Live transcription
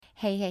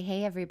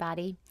Hey,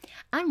 everybody.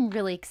 I'm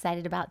really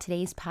excited about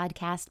today's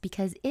podcast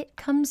because it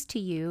comes to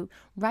you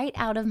right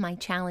out of my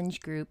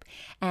challenge group.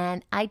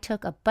 And I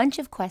took a bunch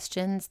of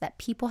questions that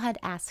people had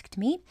asked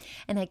me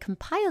and I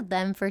compiled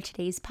them for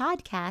today's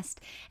podcast.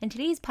 And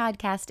today's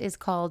podcast is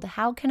called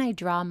How Can I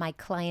Draw My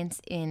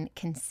Clients In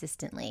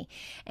Consistently?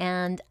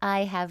 And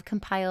I have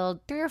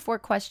compiled 3 or 4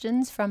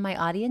 questions from my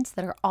audience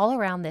that are all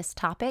around this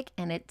topic.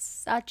 And it's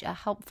such a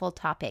helpful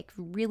topic,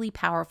 really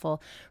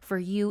powerful for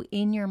you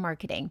in your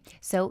marketing.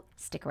 So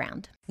stick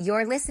around.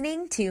 You're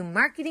listening to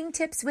Marketing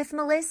Tips with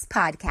Melissa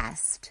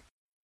podcast.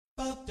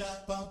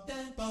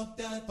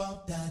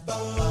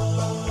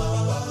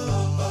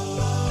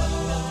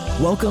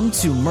 Welcome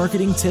to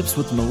Marketing Tips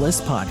with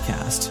Melissa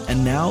podcast.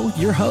 And now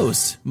your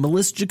host,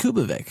 Melissa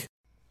Jakubovic.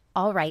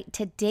 All right,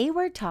 today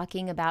we're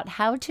talking about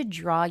how to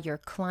draw your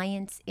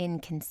clients in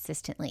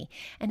consistently.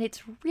 And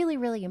it's really,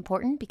 really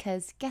important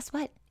because guess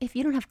what? If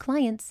you don't have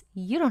clients,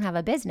 you don't have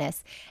a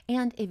business.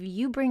 And if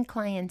you bring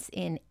clients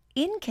in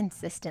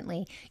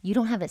inconsistently, you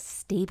don't have a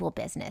stable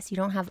business. You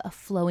don't have a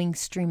flowing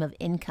stream of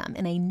income.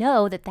 And I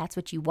know that that's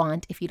what you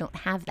want if you don't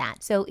have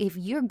that. So if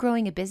you're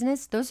growing a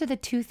business, those are the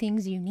 2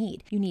 things you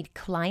need. You need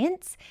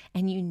clients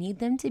and you need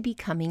them to be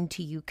coming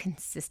to you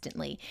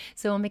consistently.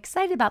 So I'm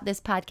excited about this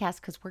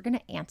podcast because we're going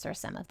to answer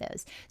some of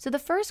those. So the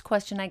first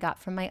question I got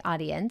from my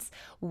audience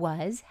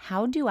was,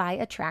 how do I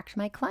attract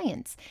my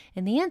clients?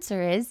 And the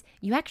answer is,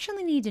 you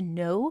actually need to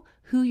know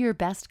who your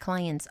best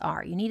clients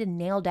are. You need to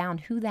nail down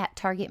who that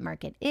target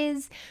market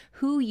is,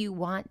 who you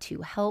want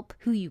to help,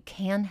 who you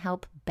can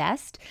help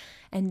best.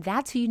 And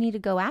that's who you need to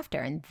go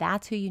after. And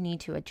that's who you need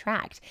to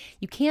attract.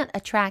 You can't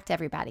attract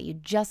everybody. You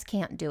just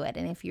can't do it.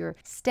 And if you're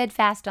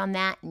steadfast on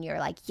that and you're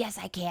like, yes,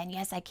 I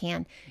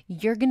can,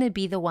 you're going to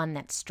be the one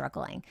that's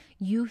struggling.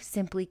 You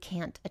simply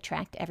can't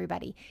attract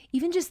everybody.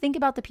 Even just think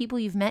about the people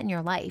you've met in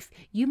your life.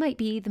 You might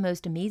be the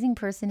most amazing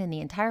person in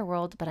the entire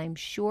world, but I'm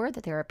sure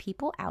that there are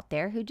people out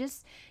there who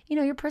just,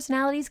 your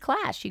personalities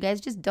clash. You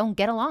guys just don't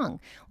get along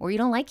or you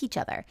don't like each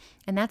other.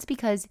 And that's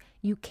because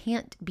you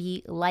can't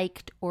be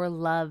liked or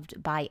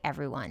loved by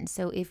everyone.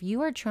 So if you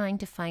are trying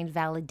to find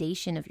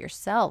validation of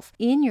yourself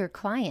in your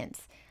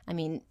clients,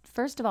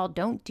 first of all,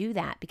 don't do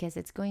that because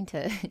it's going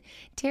to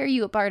tear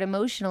you apart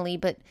emotionally.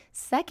 But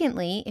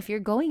secondly, if you're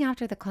going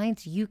after the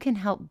clients you can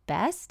help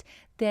best,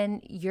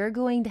 then you're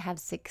going to have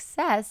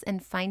success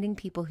in finding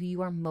people who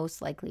you are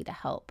most likely to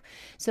help.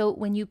 So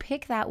when you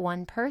pick that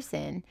one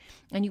person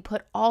and you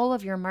put all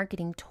of your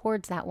marketing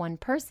towards that one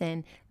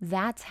person,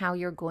 that's how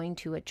you're going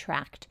to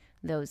attract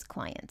those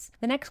clients.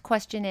 The next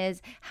question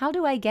is, how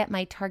do I get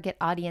my target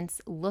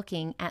audience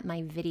looking at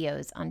my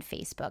videos on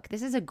Facebook?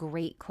 This is a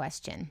great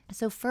question.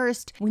 So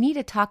first, we need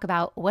to talk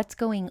about what's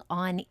going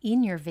on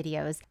in your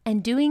videos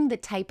and doing the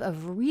type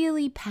of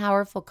really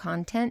powerful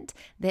content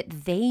that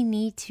they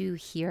need to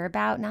hear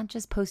about, not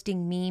just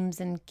posting memes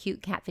and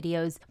cute cat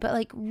videos, but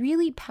like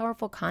really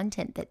powerful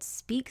content that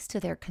speaks to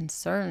their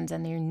concerns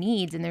and their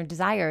needs and their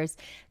desires.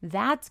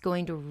 That's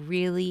going to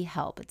really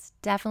help. It's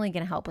definitely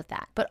going to help with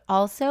that. But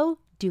also,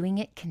 doing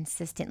it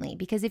consistently.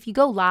 Because if you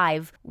go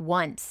live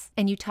once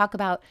and you talk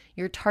about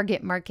your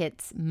target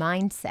market's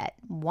mindset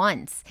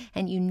once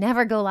and you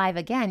never go live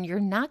again, you're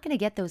not going to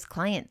get those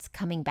clients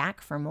coming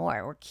back for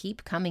more or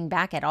keep coming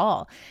back at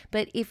all.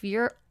 But if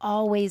you're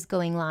always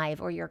going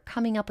live or you're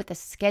coming up with a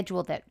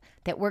schedule that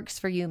works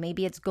for you,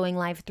 maybe it's going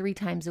live 3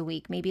 times a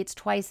week, maybe it's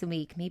twice a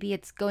week, maybe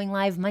it's going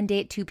live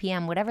Monday at 2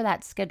 p.m., whatever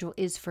that schedule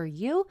is for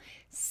you,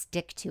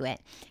 stick to it.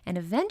 And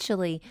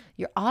eventually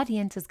your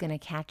audience is going to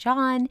catch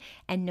on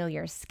and know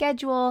your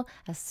schedule,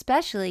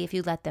 especially if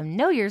you let them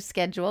know your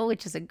schedule,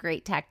 which is a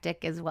great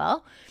tactic as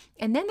well.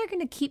 And then they're going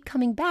to keep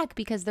coming back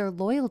because they're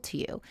loyal to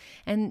you.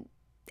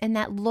 And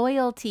that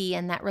loyalty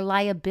and that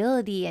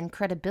reliability and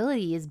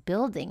credibility is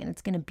building, and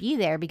it's going to be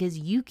there because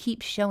you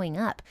keep showing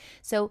up.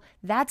 So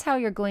that's how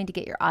you're going to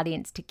get your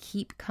audience to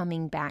keep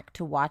coming back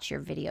to watch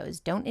your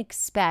videos. Don't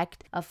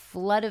expect a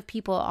flood of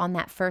people on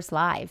that first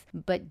live,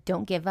 but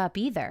don't give up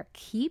either.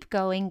 Keep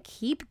going,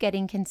 keep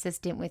getting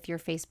consistent with your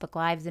Facebook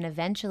lives, and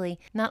eventually,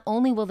 not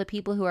only will the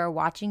people who are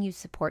watching you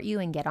support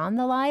you and get on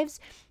the lives,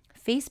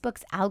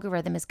 Facebook's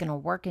algorithm is going to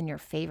work in your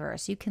favor.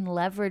 So you can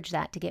leverage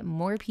that to get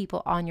more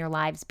people on your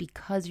lives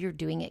because you're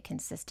doing it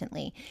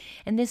consistently.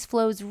 And this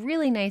flows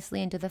really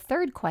nicely into the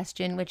third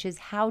question, which is,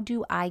 how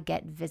do I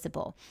get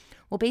visible?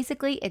 Well,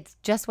 basically, it's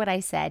just what I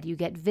said. You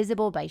get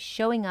visible by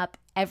showing up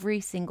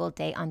every single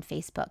day on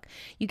Facebook.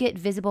 You get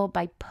visible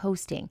by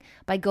posting,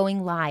 by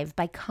going live,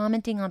 by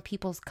commenting on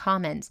people's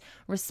comments,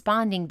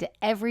 responding to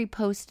every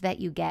post that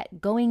you get,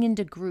 going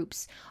into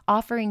groups,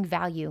 offering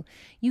value.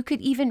 You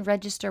could even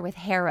register with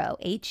Haro,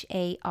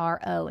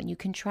 Haro, and you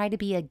can try to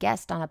be a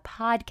guest on a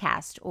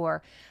podcast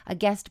or a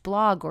guest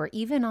blog or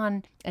even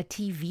on a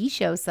TV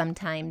show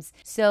sometimes.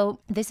 So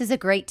this is a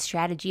great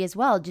strategy as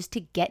well, just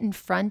to get in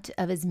front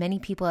of as many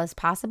people as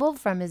possible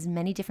from as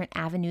many different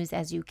avenues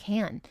as you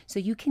can. So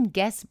you can get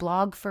guest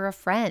blog for a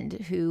friend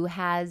who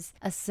has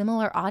a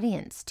similar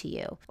audience to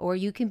you, or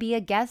you can be a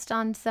guest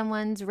on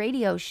someone's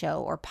radio show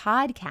or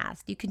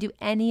podcast. You can do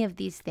any of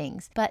these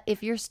things. But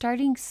if you're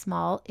starting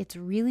small, it's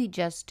really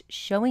just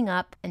showing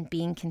up and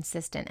being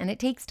consistent. And it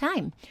takes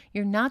time.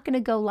 You're not going to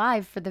go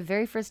live for the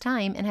very first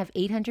time and have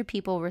 800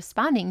 people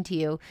responding to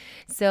you.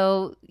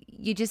 So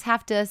you just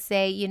have to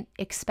say, you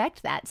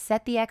expect that.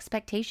 Set the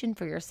expectation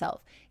for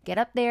yourself. Get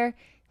up there,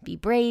 be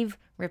brave,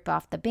 rip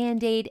off the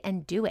Band-Aid,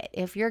 and do it.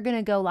 If you're going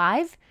to go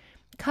live,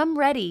 come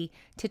ready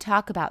to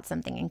talk about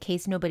something in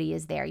case nobody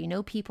is there.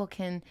 People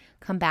can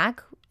come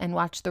back and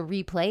watch the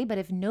replay, but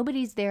if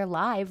nobody's there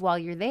live while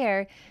you're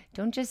there,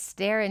 don't just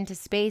stare into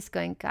space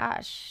going,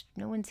 gosh,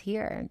 no one's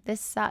here.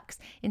 This sucks.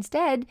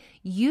 Instead,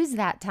 use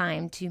that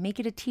time to make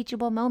it a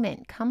teachable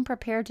moment. Come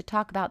prepared to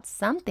talk about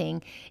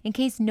something in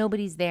case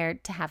nobody's there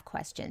to have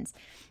questions.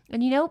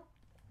 And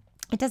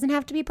it doesn't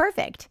have to be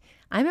perfect.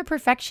 I'm a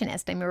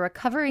perfectionist. I'm a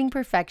recovering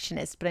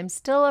perfectionist, but I'm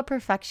still a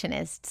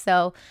perfectionist.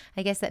 So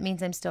I guess that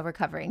means I'm still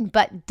recovering.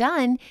 But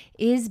done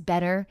is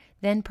better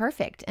than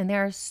perfect. And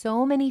there are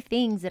so many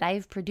things that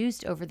I've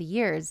produced over the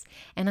years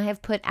and I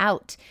have put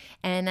out.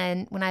 And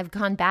then when I've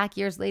gone back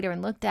years later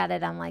and looked at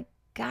it, I'm like,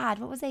 God,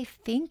 what was I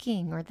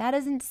thinking? Or that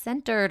isn't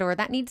centered, or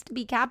that needs to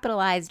be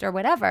capitalized, or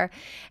whatever.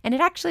 And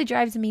it actually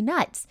drives me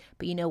nuts.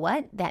 But you know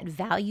what? That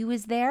value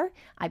is there.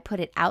 I put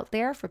it out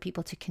there for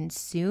people to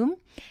consume,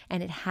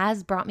 and it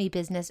has brought me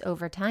business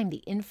over time.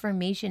 The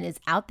information is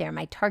out there.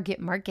 My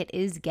target market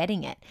is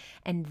getting it.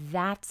 And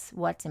that's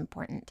what's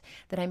important,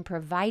 that I'm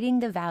providing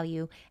the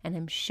value and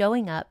I'm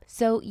showing up.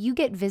 So you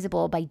get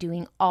visible by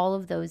doing all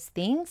of those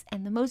things.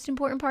 And the most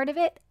important part of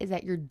it is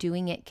that you're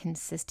doing it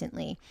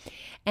consistently.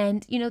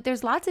 And,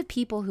 there's lots of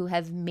people who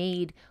have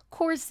made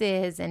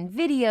courses and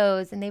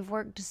videos and they've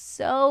worked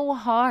so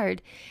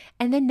hard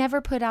and then never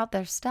put out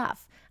their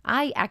stuff.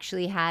 I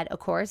actually had a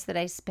course that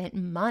I spent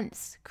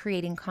months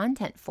creating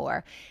content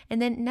for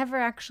and then never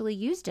actually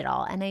used it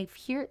all. And I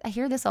hear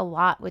this a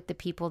lot with the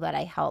people that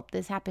I help.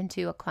 This happened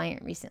to a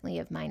client recently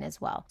of mine as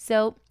well.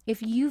 So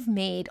if you've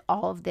made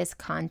all of this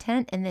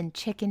content and then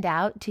chickened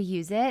out to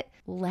use it,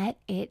 let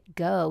it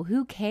go.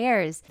 Who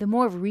cares? The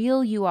more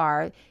real you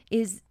are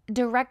is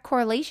direct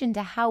correlation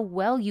to how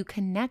well you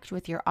connect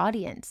with your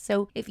audience.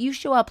 So if you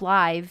show up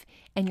live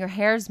and your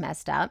hair's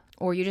messed up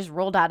or you just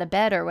rolled out of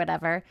bed or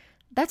whatever,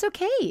 that's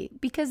okay,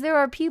 because there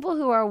are people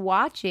who are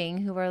watching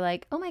who are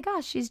like, oh my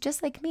gosh, she's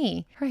just like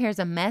me. Her hair's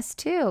a mess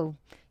too.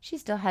 She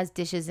still has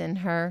dishes in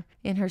her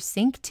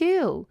sink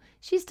too.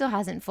 She still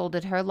hasn't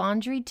folded her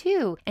laundry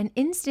too. And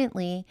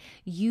instantly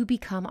you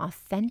become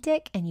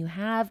authentic and you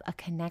have a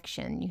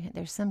connection.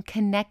 There's some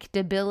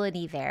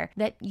connectability there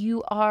that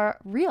you are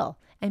real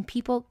and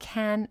people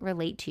can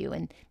relate to you.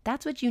 And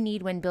that's what you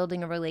need when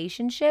building a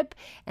relationship.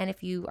 And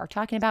if you are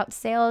talking about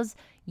sales,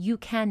 you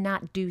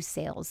cannot do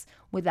sales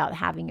without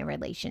having a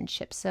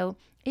relationship. So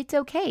it's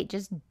okay.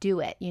 Just do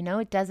it.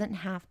 It doesn't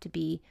have to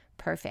be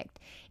perfect.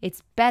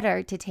 It's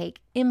better to take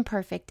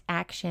imperfect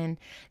action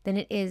than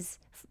it is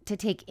to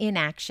take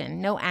inaction,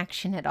 no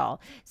action at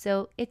all.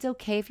 So it's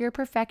okay if you're a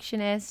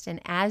perfectionist, and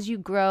as you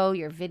grow,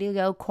 your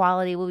video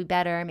quality will be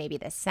better. Maybe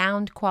the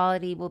sound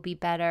quality will be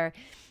better.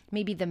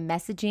 Maybe the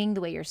messaging,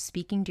 the way you're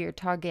speaking to your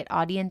target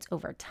audience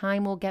over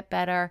time will get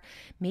better.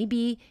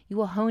 Maybe you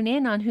will hone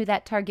in on who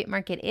that target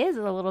market is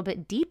a little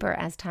bit deeper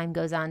as time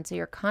goes on. So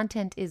your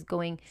content is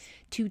going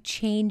to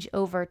change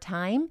over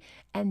time,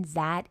 and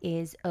that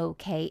is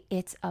okay.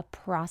 It's a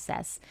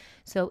process.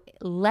 So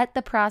let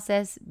the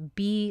process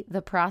be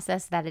the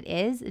process that it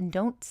is, and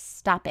don't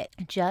stop it.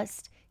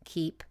 Just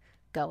keep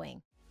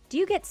going. Do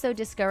you get so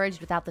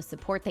discouraged without the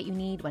support that you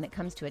need when it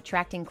comes to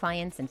attracting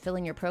clients and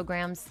filling your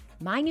programs?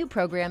 My new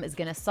program is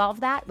going to solve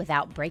that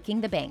without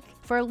breaking the bank.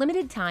 For a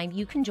limited time,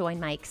 you can join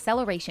my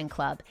Acceleration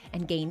Club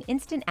and gain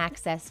instant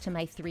access to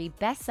my 3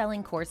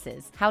 best-selling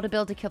courses: How to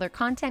Build a Killer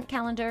Content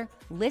Calendar,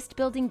 List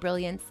Building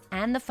Brilliance,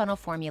 and the Funnel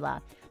Formula.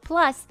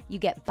 Plus, you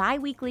get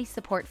bi-weekly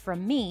support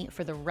from me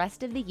for the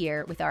rest of the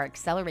year with our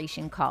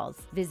acceleration calls.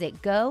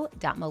 Visit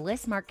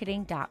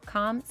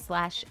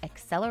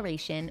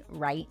go.melissmarketing.com/acceleration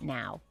right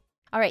now.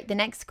 All right, the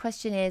next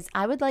question is,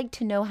 I would like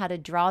to know how to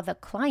draw the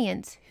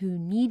clients who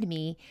need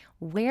me.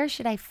 Where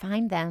should I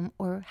find them,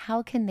 or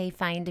how can they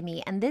find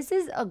me? And this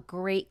is a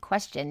great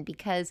question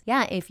because,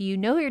 if you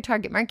know who your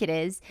target market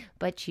is,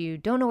 but you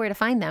don't know where to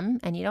find them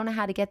and you don't know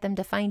how to get them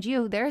to find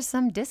you, there's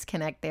some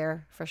disconnect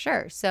there for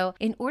sure. So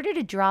in order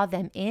to draw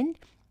them in,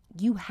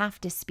 you have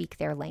to speak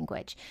their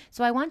language.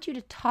 So I want you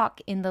to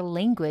talk in the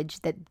language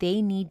that they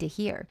need to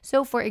hear.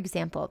 So for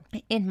example,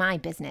 in my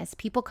business,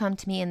 people come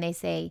to me and they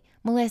say,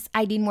 Meliss,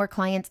 I need more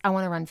clients. I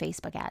want to run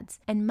Facebook ads.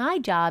 And my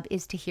job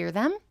is to hear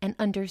them and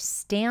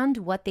understand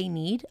what they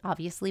need,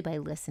 obviously by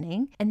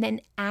listening, and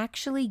then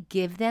actually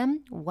give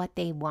them what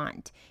they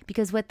want.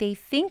 Because what they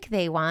think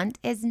they want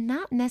is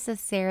not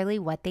necessarily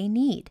what they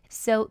need.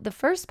 So the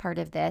first part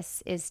of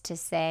this is to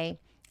say,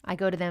 I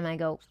go to them, I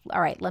go,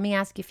 all right, let me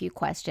ask you a few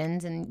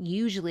questions. And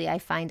usually I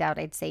find out,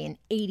 I'd say in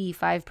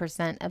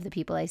 85% of the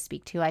people I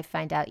speak to, I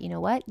find out, you know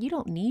what? You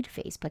don't need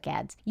Facebook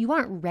ads. You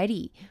aren't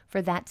ready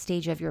for that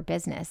stage of your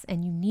business,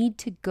 and you need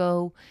to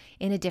go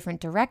in a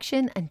different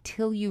direction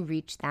until you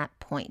reach that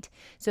point.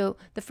 So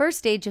the first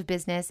stage of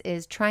business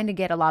is trying to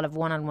get a lot of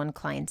one-on-one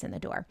clients in the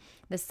door.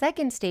 The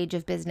second stage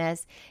of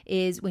business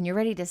is when you're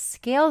ready to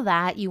scale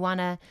that, you want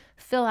to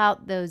fill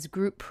out those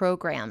group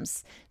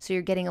programs. So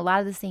you're getting a lot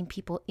of the same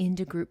people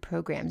into group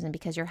programs. And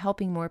because you're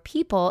helping more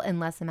people in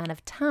less amount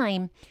of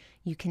time,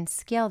 you can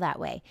scale that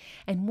way.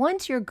 And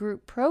once your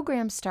group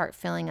programs start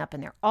filling up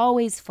and they're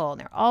always full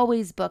and they're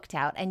always booked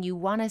out and you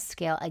want to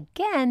scale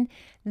again,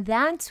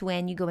 that's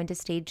when you go into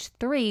stage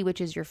 3,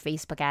 which is your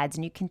Facebook ads.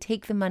 And you can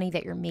take the money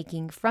that you're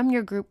making from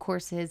your group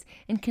courses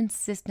and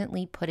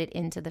consistently put it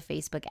into the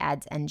Facebook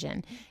ads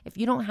engine. If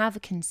you don't have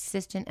a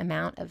consistent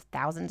amount of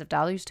thousands of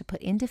dollars to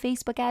put into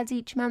Facebook ads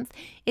each month,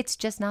 it's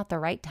just not the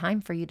right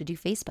time for you to do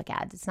Facebook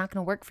ads. It's not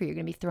going to work for you. You're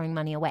going to be throwing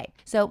money away.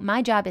 So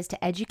my job is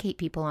to educate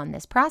people on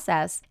this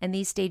process and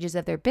these stages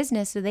of their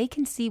business so they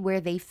can see where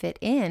they fit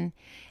in,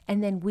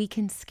 and then we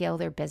can scale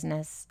their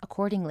business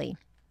accordingly.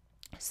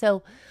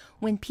 So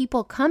when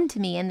people come to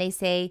me and they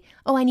say,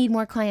 oh, I need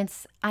more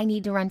clients, I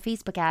need to run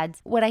Facebook ads,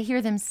 what I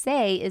hear them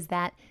say is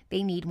that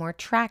they need more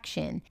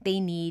traction, they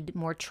need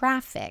more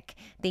traffic,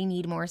 they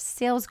need more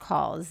sales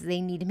calls,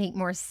 they need to make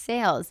more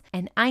sales.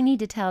 And I need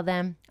to tell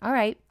them, all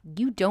right,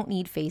 you don't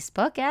need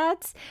Facebook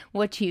ads.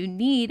 What you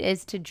need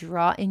is to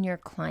draw in your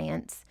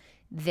clients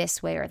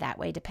this way or that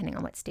way, depending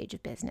on what stage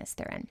of business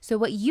they're in. So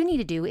what you need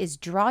to do is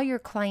draw your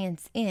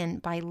clients in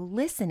by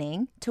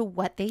listening to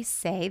what they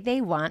say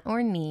they want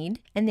or need.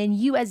 And then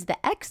you, as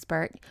the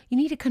expert, you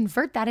need to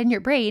convert that in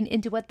your brain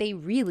into what they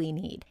really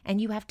need.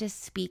 And you have to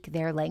speak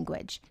their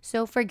language.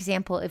 So for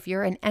example, if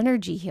you're an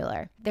energy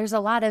healer, there's a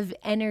lot of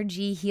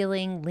energy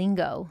healing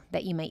lingo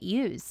that you might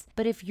use.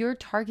 But if your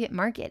target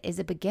market is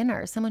a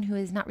beginner, someone who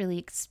has not really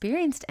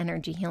experienced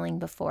energy healing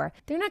before,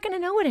 they're not going to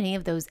know what any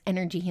of those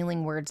energy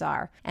healing words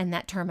are and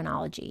that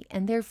terminology,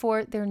 and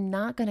therefore they're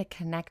not going to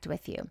connect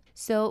with you.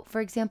 So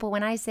for example,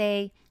 when I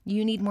say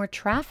you need more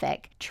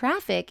traffic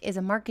is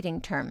a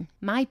marketing term.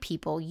 My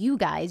people, you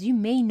guys, you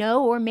may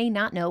know or may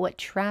not know what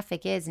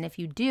traffic is. And if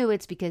you do,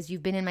 it's because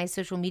you've been in my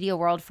social media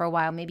world for a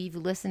while. Maybe you've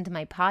listened to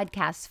my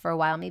podcasts for a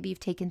while. Maybe you've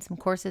taken some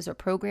courses or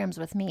programs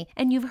with me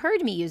and you've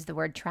heard me use the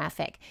word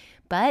traffic.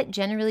 But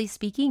generally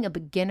speaking, a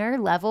beginner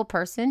level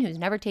person who's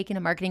never taken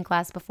a marketing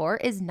class before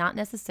is not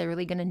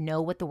necessarily going to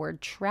know what the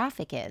word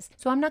traffic is.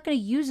 So I'm not going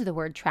to use the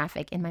word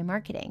traffic in my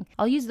marketing.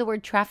 I'll use the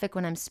word traffic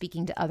when I'm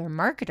speaking to other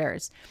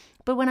marketers.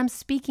 But when I'm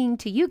speaking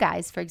to you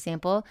guys, for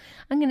example,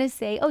 I'm going to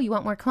say, oh, you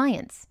want more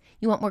clients,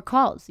 you want more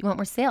calls, you want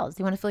more sales,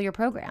 you want to fill your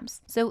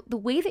programs. So the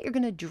way that you're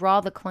going to draw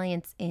the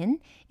clients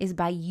in is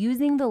by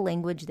using the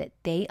language that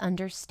they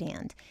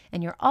understand.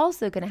 And you're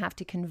also going to have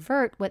to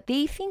convert what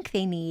they think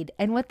they need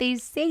and what they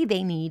say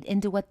they need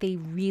into what they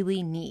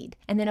really need.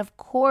 And then of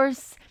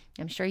course,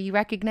 I'm sure you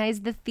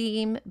recognize the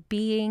theme,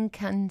 being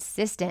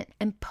consistent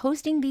and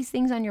posting these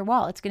things on your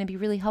wall. It's going to be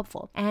really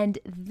helpful. And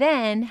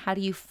then how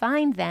do you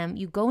find them?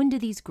 You go into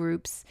these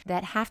groups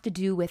that have to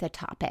do with a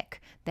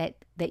topic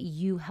that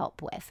you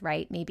help with,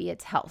 right? Maybe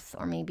it's health,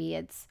 or maybe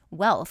it's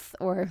wealth,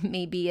 or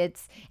maybe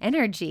it's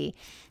energy.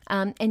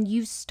 And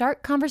you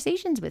start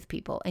conversations with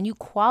people and you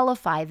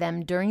qualify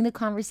them during the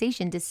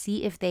conversation to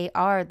see if they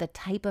are the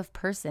type of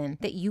person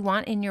that you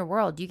want in your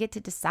world. You get to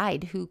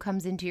decide who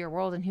comes into your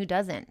world and who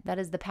doesn't. That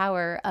is the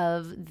power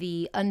of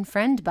the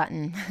unfriend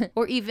button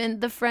or even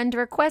the friend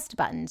request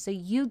button. So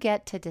you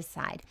get to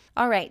decide.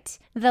 All right.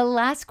 The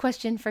last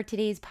question for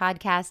today's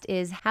podcast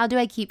is, how do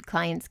I keep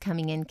clients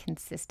coming in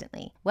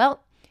consistently?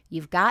 Well,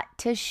 you've got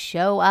to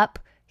show up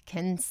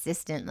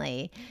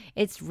consistently.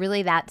 It's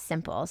really that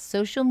simple.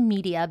 Social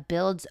media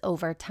builds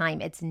over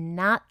time. It's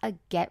not a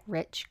get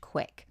rich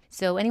quick.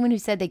 So anyone who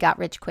said they got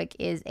rich quick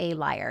is a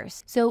liar.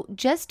 So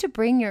just to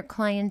bring your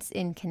clients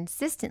in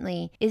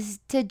consistently is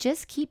to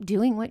just keep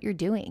doing what you're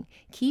doing.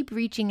 Keep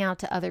reaching out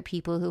to other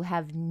people who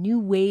have new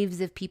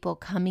waves of people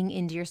coming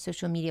into your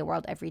social media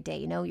world every day.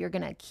 You know, you're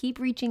going to keep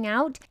reaching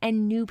out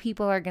and new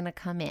people are going to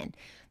come in.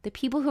 The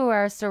people who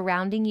are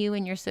surrounding you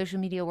in your social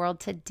media world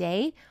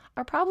today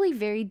are probably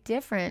very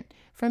different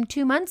from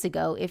 2 months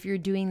ago if you're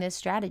doing this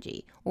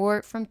strategy,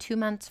 or from 2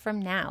 months from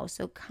now.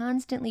 So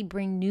constantly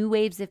bring new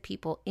waves of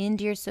people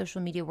into your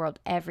social media world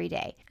every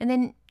day. And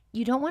then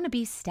you don't want to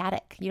be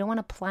static. You don't want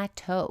to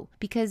plateau,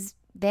 because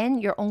then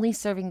you're only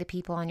serving the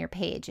people on your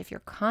page. If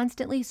you're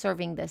constantly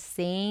serving the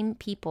same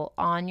people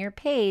on your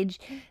page,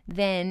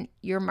 then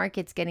your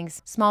market's getting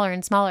smaller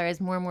and smaller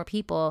as more and more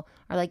people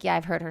are like, yeah,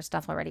 I've heard her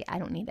stuff already. I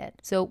don't need it.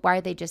 So why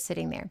are they just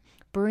sitting there?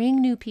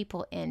 Bring new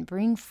people in,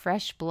 bring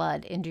fresh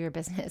blood into your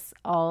business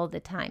all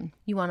the time.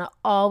 You want to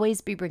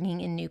always be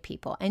bringing in new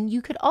people. And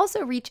you could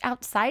also reach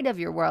outside of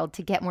your world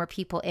to get more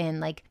people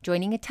in, like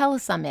joining a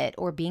telesummit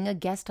or being a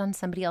guest on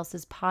somebody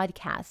else's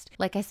podcast.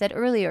 Like I said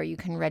earlier, you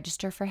can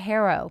register for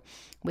HARO,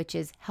 which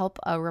is Help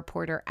a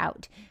Reporter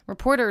Out.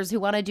 Reporters who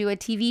want to do a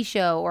TV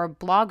show or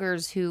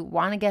bloggers who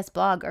want to guest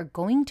blog are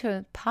going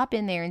to pop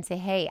in there and say,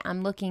 hey,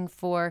 I'm looking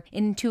for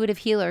an intuitive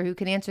healer who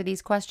can answer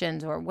these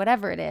questions or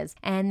whatever it is.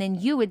 And then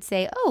you would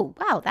say, oh,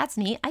 wow, that's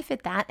neat. I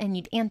fit that. And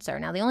you'd answer.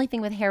 Now, the only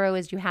thing with HARO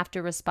is you have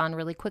to respond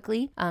really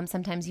quickly.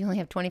 Sometimes you only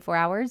have 24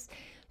 hours.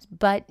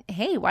 But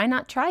hey, why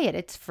not try it?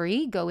 It's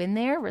free. Go in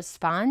there,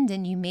 respond,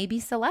 and you may be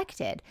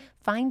selected.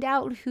 Find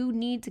out who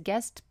needs a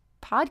guest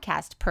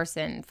podcast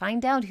person.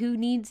 Find out who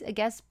needs a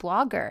guest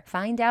blogger.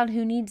 Find out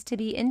who needs to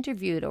be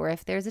interviewed or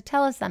if there's a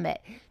telesummit.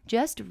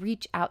 Just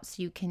reach out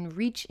so you can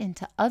reach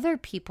into other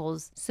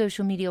people's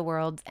social media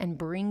worlds and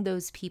bring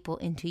those people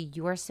into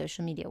your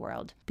social media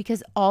world.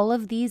 Because all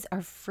of these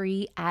are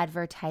free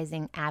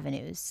advertising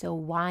avenues. So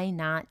why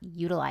not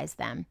utilize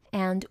them?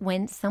 And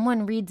when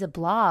someone reads a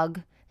blog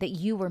that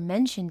you were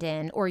mentioned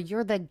in or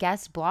you're the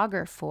guest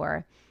blogger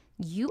for,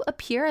 you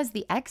appear as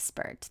the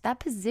expert. That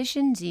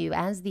positions you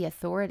as the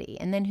authority.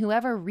 And then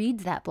whoever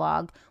reads that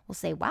blog will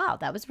say, wow,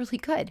 that was really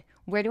good.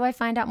 Where do I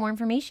find out more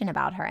information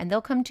about her? And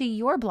they'll come to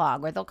your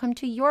blog or they'll come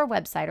to your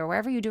website or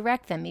wherever you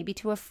direct them, maybe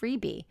to a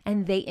freebie,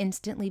 and they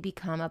instantly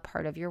become a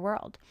part of your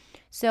world.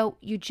 So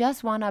you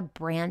just want to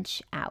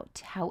branch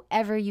out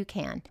however you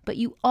can, but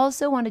you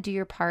also want to do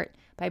your part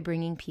by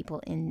bringing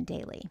people in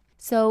daily.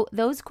 So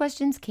those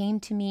questions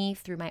came to me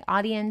through my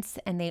audience,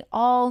 and they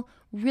all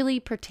really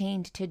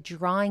pertained to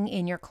drawing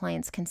in your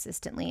clients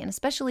consistently. And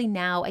especially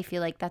now, I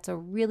feel like that's a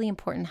really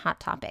important hot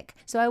topic.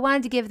 So I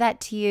wanted to give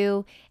that to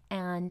you,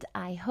 and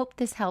I hope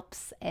this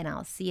helps, and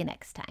I'll see you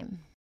next time.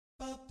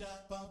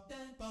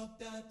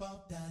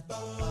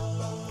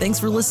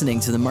 Thanks for listening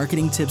to the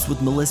Marketing Tips with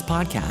Meliss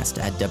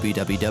podcast at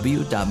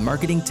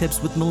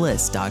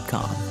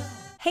www.marketingtipswithmeliss.com.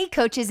 Hey,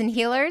 coaches and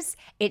healers,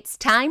 it's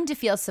time to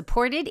feel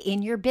supported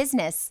in your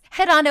business.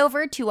 Head on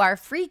over to our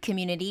free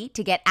community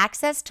to get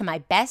access to my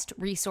best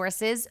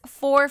resources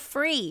for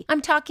free. I'm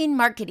talking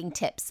marketing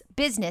tips,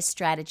 business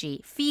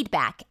strategy,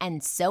 feedback,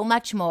 and so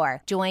much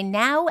more. Join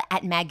now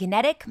at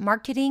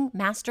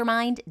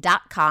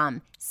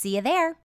magneticmarketingmastermind.com. See you there.